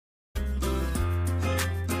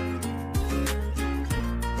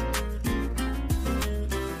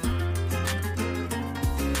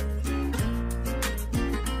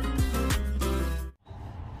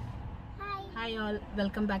All,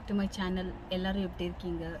 welcome back to my channel. எல்லோரும் எப்படி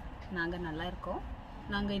இருக்கீங்க? நாங்கள் நல்லா இருக்கோம்.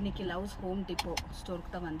 நாங்கள் இன்றைக்கி லவ்ஸ் ஹோம் டிப்போ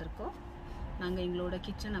ஸ்டோருக்கு தான் வந்திருக்கோம். நாங்கள் எங்களோட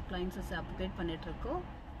கிச்சன் அப்ளையன்சஸ் அப்கிரேட் பண்ணிகிட்ருக்கோம்.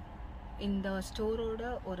 இந்த ஸ்டோரோட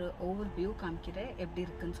ஒரு ஓவர் வியூ காமிக்கிறேன் எப்படி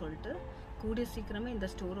இருக்குன்னு சொல்லிட்டு. கூடிய சீக்கிரமே இந்த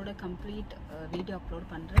ஸ்டோரோட கம்ப்ளீட் வீடியோ அப்லோட்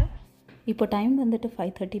பண்ணுறேன். இப்போ டைம் வந்துட்டு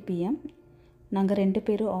 5:30 PM. நாங்கள் 2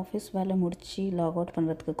 பேரும் ஆஃபீஸ் வேலை முடித்து லாக் அவுட்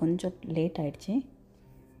பண்ணுறதுக்கு கொஞ்சம் லேட் ஆகிடுச்சி.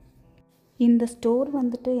 இந்த ஸ்டோர்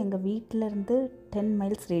வந்துட்டு எங்கள் வீட்டிலேருந்து 10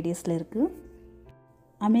 மைல்ஸ் ரேடியஸில் இருக்குது.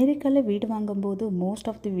 அமெரிக்காவில் வீடு வாங்கும்போது மோஸ்ட்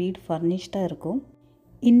ஆஃப் தி வீடு ஃபர்னிஷ்டாக இருக்கும்.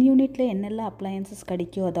 யூனிட்டில் என்னெல்லாம் அப்ளையன்சஸ்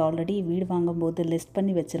கிடைக்கும் அதை ஆல்ரெடி வீடு வாங்கும்போது லிஸ்ட்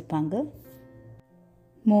பண்ணி வச்சுருப்பாங்க.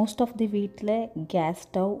 மோஸ்ட் ஆஃப் தி வீட்டில் gas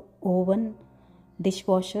stove, oven,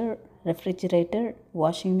 dishwasher, refrigerator,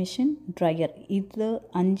 washing machine, dryer இது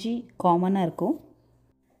 5 காமனாக இருக்கும்.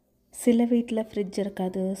 சில வீட்டில் ஃப்ரிட்ஜ்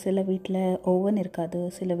இருக்காது, சில வீட்டில் ஓவன் இருக்காது,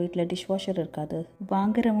 சில வீட்டில் டிஷ்வாஷர் இருக்காது.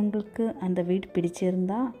 வாங்குறவங்களுக்கு அந்த வீடு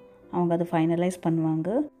பிடிச்சிருந்தால் அவங்க அதை ஃபைனலைஸ் பண்ணுவாங்க.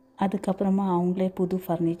 அதுக்கப்புறமா அவங்களே புது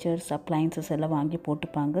ஃபர்னிச்சர்ஸ், அப்ளையன்சஸ் எல்லாம் வாங்கி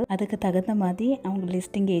போட்டுப்பாங்க. அதுக்கு தகுந்த மாதிரி அவங்க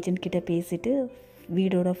லிஸ்டிங் ஏஜென்ட் கிட்டே பேசிவிட்டு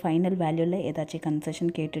வீடோட ஃபைனல் வேல்யூவில் ஏதாச்சும்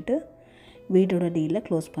கன்செஷன் கேட்டுட்டு வீடோட டீலை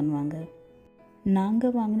க்ளோஸ் பண்ணுவாங்க.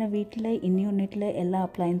 நாங்கள் வாங்கின வீட்டில் யூனிட்டில் எல்லா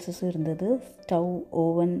அப்ளையன்சஸும் இருந்தது. ஸ்டவ்,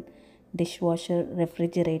 ஓவன், டிஷ்வாஷர்,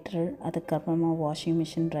 ரெஃப்ரிஜிரேட்டர், அதுக்கப்புறமா வாஷிங்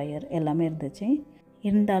மிஷின், ட்ரையர் எல்லாமே இருந்துச்சு.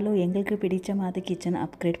 இருந்தாலும் எங்களுக்கு பிடித்த மாதிரி கிச்சனை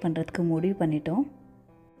அப்கிரேட் பண்ணுறதுக்கு முடிவு பண்ணிட்டோம்.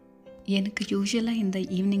 எனக்கு யூஸ்வலாக இந்த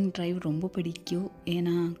ஈவினிங் ட்ரைவ் ரொம்ப பிடிக்கும்.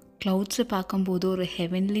 ஏன்னா க்ளவுட்ஸை பார்க்கும்போது ஒரு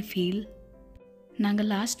ஹெவன்லி ஃபீல்.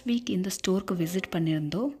 நாங்கள் லாஸ்ட் வீக் இந்த ஸ்டோருக்கு விசிட்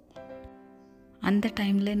பண்ணியிருந்தோம். அந்த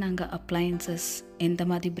டைமில் நாங்கள் அப்ளையன்சஸ் எந்த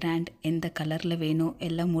மாதிரி பிராண்ட், எந்த கலரில் வேணும்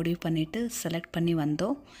எல்லாம் முடிவு பண்ணிவிட்டு செலக்ட் பண்ணி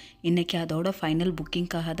வந்தோம். இன்றைக்கி அதோட ஃபைனல்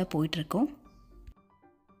புக்கிங்காக தான் போயிட்டுருக்கோம்.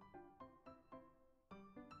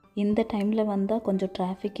 இந்த டைமில் வந்தால் கொஞ்சம்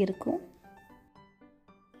டிராஃபிக் இருக்கும்.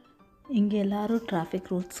 இங்கே எல்லோரும் டிராஃபிக்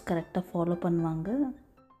ரூல்ஸ் கரெக்டாக ஃபாலோ பண்ணுவாங்க.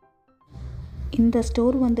 இந்த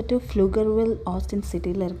ஸ்டோர் வந்துட்டு ஃப்ளூகர்வில், ஆஸ்டின்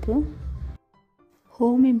சிட்டியில் இருக்குது.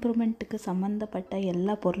 ஹோம் இம்ப்ரூவ்மெண்ட்டுக்கு சம்மந்தப்பட்ட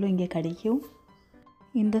எல்லா பொருளும் இங்கே கிடைக்கும்.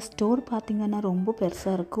 இந்த ஸ்டோர் பார்த்திங்கன்னா ரொம்ப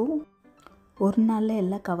பெருசாக இருக்கும். ஒரு நாளில்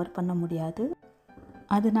எல்லாம் கவர் பண்ண முடியாது.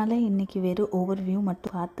 அதனால இன்றைக்கி வெறும் ஓவர் வியூ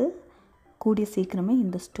மட்டும் பார்த்து கூடிய சீக்கிரமே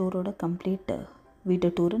இந்த ஸ்டோரோட கம்ப்ளீட்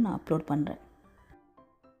வீடியோ டூரை நான் அப்லோட் பண்ணுறேன்.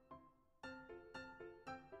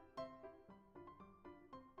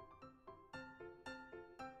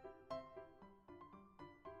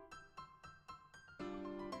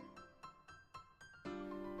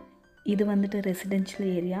 இது வந்துட்டு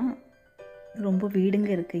ரெசிடென்ஷியல் ஏரியா. ரொம்ப வீடுங்க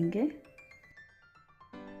இருக்குது இங்கே.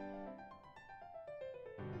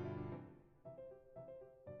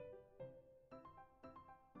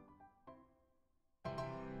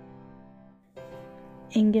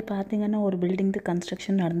 இங்கே பார்த்திங்கன்னா ஒரு பில்டிங்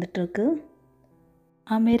கன்ஸ்ட்ரக்ஷன் நடந்துகிட்ருக்கு.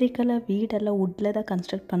 அமெரிக்காவில் வீடெல்லாம் வுட்டில் தான்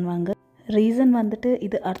கன்ஸ்ட்ரக்ட் பண்ணுவாங்க. ரீசன் வந்துட்டு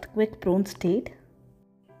இது அர்த்குவேக் ப்ரோன் ஸ்டேட்.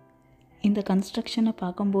 இந்த கன்ஸ்ட்ரக்ஷனை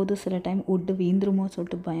பார்க்கும்போது சில டைம் வுட்டு வீந்துருமோ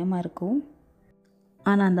சொல்லிட்டு பயமாக இருக்கும்.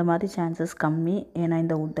 ஆனால் அந்த மாதிரி சான்சஸ் கம்மி. ஏன்னா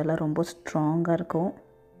இந்த வுட்டெல்லாம் ரொம்ப ஸ்ட்ராங்காக இருக்கும்.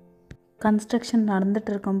 கன்ஸ்ட்ரக்ஷன்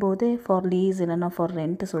நடந்துகிட்டு இருக்கும்போதே ஃபார் லீஸ் இல்லைனா ஃபார்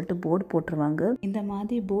ரெண்ட் சொல்லிட்டு போர்டு போட்டுருவாங்க. இந்த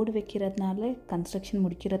மாதிரி போர்டு வைக்கிறதுனால கன்ஸ்ட்ரக்ஷன்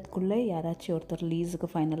முடிக்கிறதுக்குள்ளே யாராச்சும் ஒருத்தர் லீஸுக்கு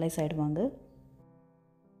ஃபைனலைஸ் ஆகிடுவாங்க.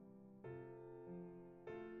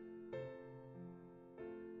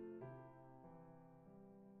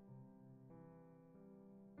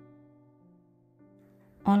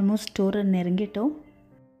 ஆல்மோஸ்ட் ஸ்டோரை நெருங்கிட்டோம்.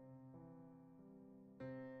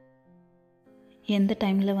 எந்த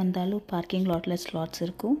டைமில் வந்தாலும் பார்க்கிங் லாட்டில் ஸ்லாட்ஸ்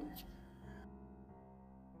இருக்கும்.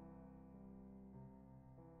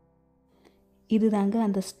 இது தாங்க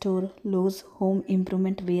அந்த ஸ்டோர், லோஸ் ஹோம்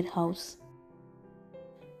இம்ப்ரூவ்மெண்ட் வேர் ஹவுஸ்.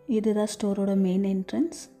 இதுதான் ஸ்டோரோட மெயின்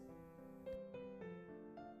என்ட்ரன்ஸ்.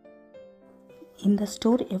 இந்த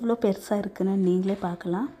ஸ்டோர் எவ்வளோ பெருசாக இருக்குன்னு நீங்களே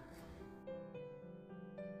பார்க்கலாம்.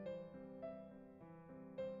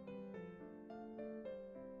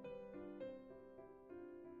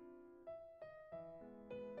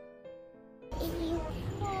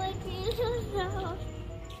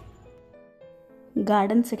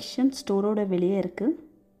 கார்டன் செக்ஷன் ஸ்டோரோட வெளியே இருக்குது.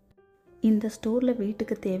 இந்த ஸ்டோரில்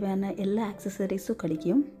வீட்டுக்கு தேவையான எல்லா ஆக்சசரிஸும்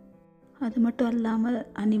கிடைக்கும். அது மட்டும் இல்லாமல்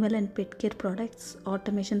animal and pet care products,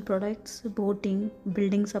 automation products, boating,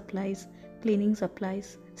 building supplies, cleaning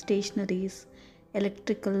supplies, stationeries,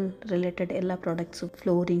 electrical related எல்லா ப்ராடக்ட்ஸும்,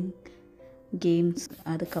 ஃப்ளோரிங், கேம்ஸ்,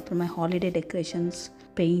 அதுக்கப்புறமா holiday decorations,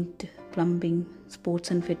 paint, plumbing,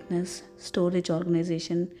 sports and fitness, storage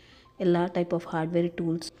organisation, எல்லா டைப் ஆஃப் ஹார்ட்வேர்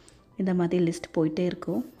டூல்ஸ், இந்த மாதிரி லிஸ்ட் போயிட்டே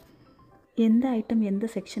இருக்கும். எந்த item எந்த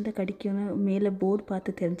செக்ஷனில் கிடைக்கும்னு மேலே போர்டு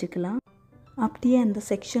பார்த்து தெரிஞ்சுக்கலாம். அப்படியே அந்த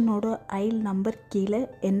செக்ஷனோட ஐல் நம்பர் கீழே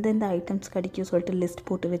எந்தெந்த ஐட்டம்ஸ் கிடைக்கும் சொல்லிட்டு லிஸ்ட்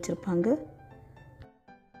போட்டு வச்சுருப்பாங்க.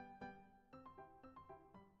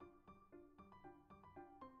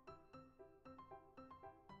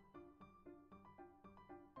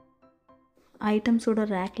 ஐட்டம்ஸோட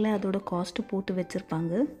ரேக்கில் அதோட காஸ்ட்டு போட்டு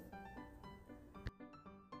வச்சுருப்பாங்க.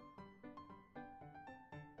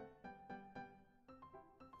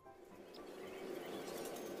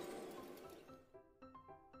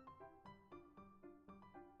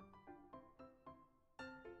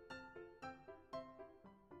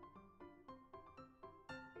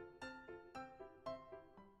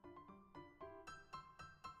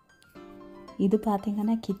 இது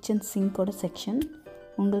பார்த்திங்கன்னா கிச்சன் சிங்க்கோட செக்ஷன்.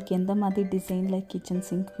 உங்களுக்கு எந்த மாதிரி டிசைனில் கிச்சன்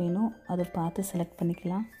சிங்க் வேணும் அதை பார்த்து செலக்ட்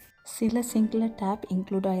பண்ணிக்கலாம். சில சிங்கில் டேப்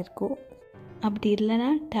இன்க்ளூட் ஆகிருக்கும், அப்படி இல்லைன்னா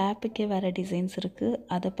டேப்புக்கே வேறு டிசைன்ஸ் இருக்குது,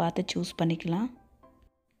 அதை பார்த்து சூஸ் பண்ணிக்கலாம்.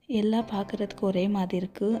 எல்லாம் பார்க்குறதுக்கு ஒரே மாதிரி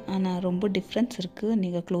இருக்குது, ஆனால் ரொம்ப டிஃப்ரென்ஸ் இருக்குது.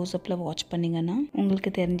 நீங்கள் க்ளோஸ்அப்பில் வாட்ச் பண்ணிங்கன்னா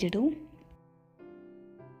உங்களுக்கு தெரிஞ்சிடும்.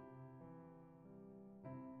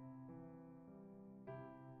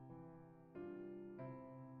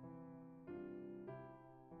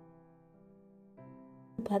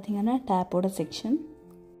 பார்த்திங்கன்னா டேப்போட செக்ஷன்.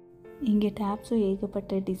 இங்கே டேப்ஸும்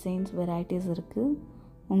ஏகப்பட்ட டிசைன்ஸ் வெரைட்டிஸ் இருக்குது.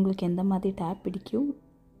 உங்களுக்கு எந்த மாதிரி டேப் பிடிக்கும்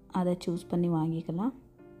அதை சூஸ் பண்ணி வாங்கிக்கலாம்.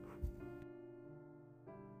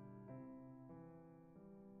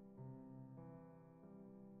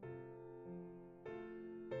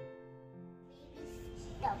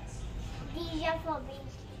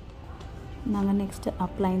 நாங்கள் நெக்ஸ்ட்டு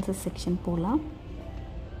அப்ளையன்சஸ் செக்ஷன் போகலாம்.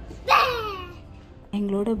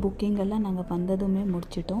 எங்களோட புக்கிங்கெல்லாம் நாங்கள் வந்ததுமே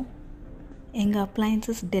முடிச்சிட்டோம். எங்கள்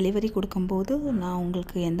அப்ளையன்சஸ் டெலிவரி கொடுக்கும்போது நான்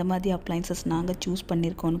உங்களுக்கு எந்த மாதிரி அப்ளையன்சஸ் நாங்கள் சூஸ்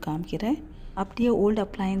பண்ணியிருக்கோன்னு காமிக்கிறேன். அப்படியே ஓல்டு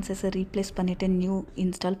அப்ளையன்சஸை ரீப்ளேஸ் பண்ணிவிட்டு நியூ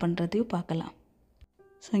இன்ஸ்டால் பண்ணுறதையும் பார்க்கலாம்.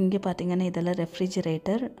 ஸோ இங்கே பார்த்திங்கன்னா இதெல்லாம்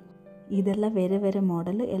ரெஃப்ரிஜிரேட்டர். இதெல்லாம் வேறு வேறு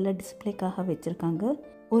மாடல், எல்லாம் டிஸ்பிளேக்காக வச்சுருக்காங்க.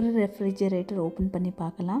 ஒரு ரெஃப்ரிஜிரேட்டர் ஓப்பன் பண்ணி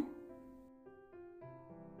பார்க்கலாம்.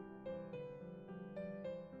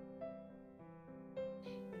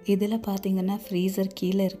 இதில் பார்த்திங்கன்னா ஃப்ரீசர்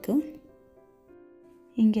கீழே இருக்குது.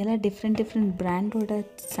 இங்கெல்லாம் டிஃப்ரெண்ட் பிராண்டோட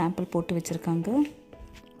சாம்பிள் போட்டு வச்சுருக்காங்க.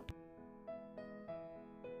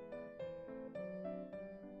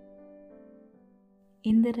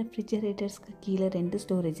 இந்த ரெஃப்ரிஜரேட்டர்ஸ்க்கு கீழே 2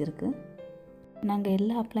 ஸ்டோரேஜ் இருக்குது. நாங்கள்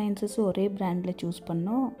எல்லா அப்ளையன்சஸும் ஒரே பிராண்டில் சூஸ்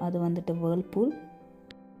பண்ணோம். அது வந்துட்டு வேர்ல்பூல்.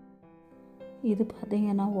 இது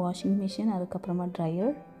பார்த்திங்கன்னா வாஷிங் மிஷின், அதுக்கப்புறமா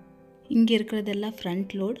ட்ரையர். இங்கே இருக்கிறதெல்லாம்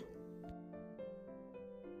ஃப்ரண்ட் லோட்.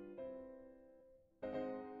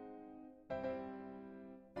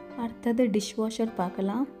 அடுத்தது டிஷ்வாஷர்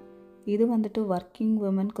பார்க்கலாம். இது வந்துட்டு ஒர்க்கிங்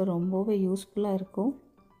விமனுக்கு ரொம்பவே யூஸ்ஃபுல்லாக இருக்கும்.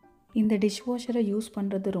 இந்த டிஷ்வாஷரை யூஸ்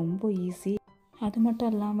பண்ணுறது ரொம்ப ஈஸி. அது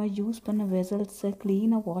மட்டும் இல்லாமல் யூஸ் பண்ண வெசல்ஸை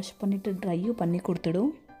க்ளீனாக வாஷ் பண்ணிவிட்டு ட்ரையும் பண்ணி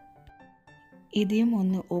கொடுத்துடும். இதையும்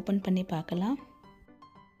ஒன்று ஓப்பன் பண்ணி பார்க்கலாம்.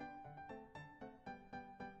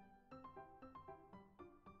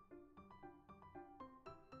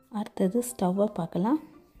 அடுத்தது ஸ்டவ்வை பார்க்கலாம்.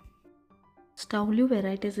 ஸ்டவ்லேயும்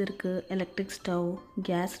வெரைட்டிஸ் இருக்குது. Electric stove,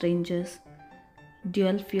 case ranges,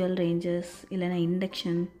 dual fuel ranges, இல்லைனா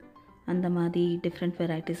இண்டக்ஷன், அந்த மாதிரி டிஃப்ரெண்ட்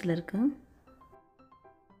வெரைட்டிஸில் இருக்குது.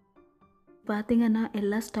 பார்த்திங்கன்னா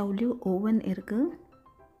எல்லா ஸ்டவ்லேயும் ஓவன் இருக்குது.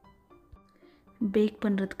 பேக்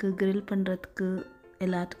பண்ணுறதுக்கு, கிரில் பண்ணுறதுக்கு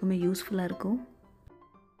எல்லாத்துக்குமே யூஸ்ஃபுல்லாக இருக்கும்.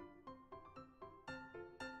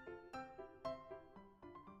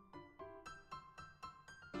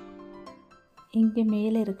 இங்கே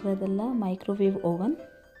மேலே இருக்கிறதெல்லாம் மைக்ரோவேவ் ஓவன்.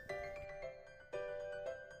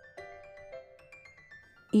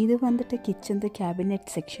 இது வந்துட்டு கிச்சன் கேபினெட்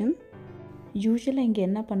செக்ஷன். யூஸ்வலாக இங்கே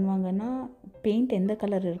என்ன பண்ணுவாங்கன்னா, பெயிண்ட் எந்த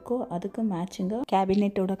கலர் இருக்கோ அதுக்கு மேட்சிங்காக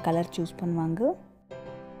கேபினெட்டோட கலர் சூஸ் பண்ணுவாங்க.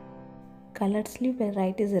 கலர்ஸ்லேயும்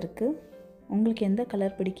வெரைட்டிஸ் இருக்குது. உங்களுக்கு எந்த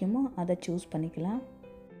கலர் பிடிக்குமோ அதை சூஸ் பண்ணிக்கலாம்.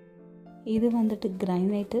 இது வந்துட்டு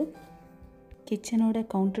கிரைனைட்டு. கிச்சனோட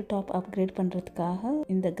கவுண்டர் டாப் அப்கிரேட் பண்ணுறதுக்காக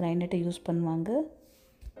இந்த கிரைனைட்டை யூஸ் பண்ணுவாங்க.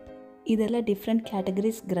 இதெல்லாம் டிஃப்ரெண்ட்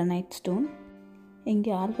கேட்டகரிஸ் கிரானைட் ஸ்டோன்.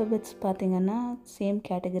 இங்கே ஆல்ஃபபெட்ஸ் பார்த்திங்கன்னா சேம்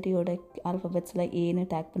கேட்டகரியோட ஆல்ஃபபெட்ஸில் ஏன்னு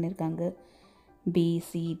டேக் பண்ணியிருக்காங்க.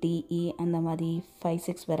 BCDE அந்த மாதிரி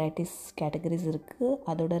 5-6 வெரைட்டிஸ் கேட்டகரிஸ் இருக்குது.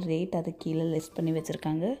 அதோட ரேட் அது கீழே லிஸ்ட் பண்ணி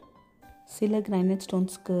வச்சுருக்காங்க. சில கிரைனைட்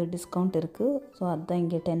ஸ்டோன்ஸ்க்கு டிஸ்கவுண்ட் இருக்குது. ஸோ அதுதான்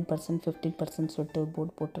இங்கே 10%, 15% சொல்லிட்டு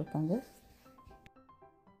போர்டு போட்டிருக்காங்க.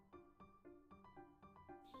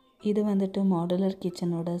 இது வந்துட்டு மாடுலர்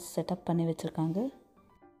கிச்சனோட செட்டப் பண்ணி வச்சுருக்காங்க.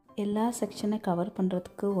 எல்லா செக்ஷனை கவர்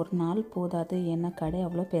பண்ணுறதுக்கு ஒரு நாள் போதாது, ஏன்னா கடை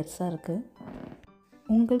அவ்வளோ பெருசாக இருக்குது.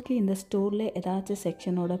 உங்களுக்கு இந்த ஸ்டோரில் ஏதாச்சும்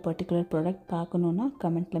செக்ஷனோட பர்டிகுலர் ப்ராடக்ட் பார்க்கணுன்னா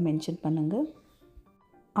கமெண்ட்டில் மென்ஷன் பண்ணுங்கள்.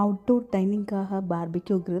 Outdoor டைனிங்காக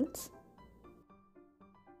barbecue Grylls.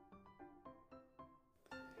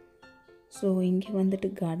 ஸோ இங்கே வந்துட்டு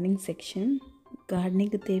கார்டனிங் செக்ஷன்.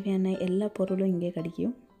 கார்டனிங்க்கு தேவையான எல்லா பொருளும் இங்கே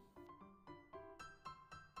கிடைக்கும்.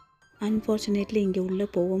 அன்ஃபார்ச்சுனேட்லி இங்கே உள்ளே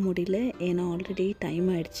போக முடியல, ஏன்னா ஆல்ரெடி டைம்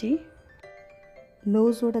ஆகிடுச்சி.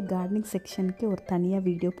 லோஸோட கார்டனிங் செக்ஷனுக்கு ஒரு தனியாக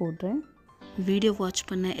வீடியோ போடுறேன். வீடியோ வாட்ச்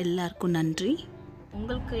பண்ண எல்லாருக்கும் நன்றி.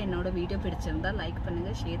 உங்களுக்கு என்னோடய வீடியோ பிடிச்சிருந்தால் லைக்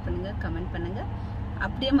பண்ணுங்கள், ஷேர் பண்ணுங்கள், கமெண்ட் பண்ணுங்கள்.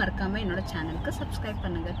 அப்படியே மறக்காமல் என்னோடய சேனலுக்கு சப்ஸ்கிரைப்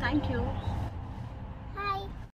பண்ணுங்கள். தேங்க்யூ.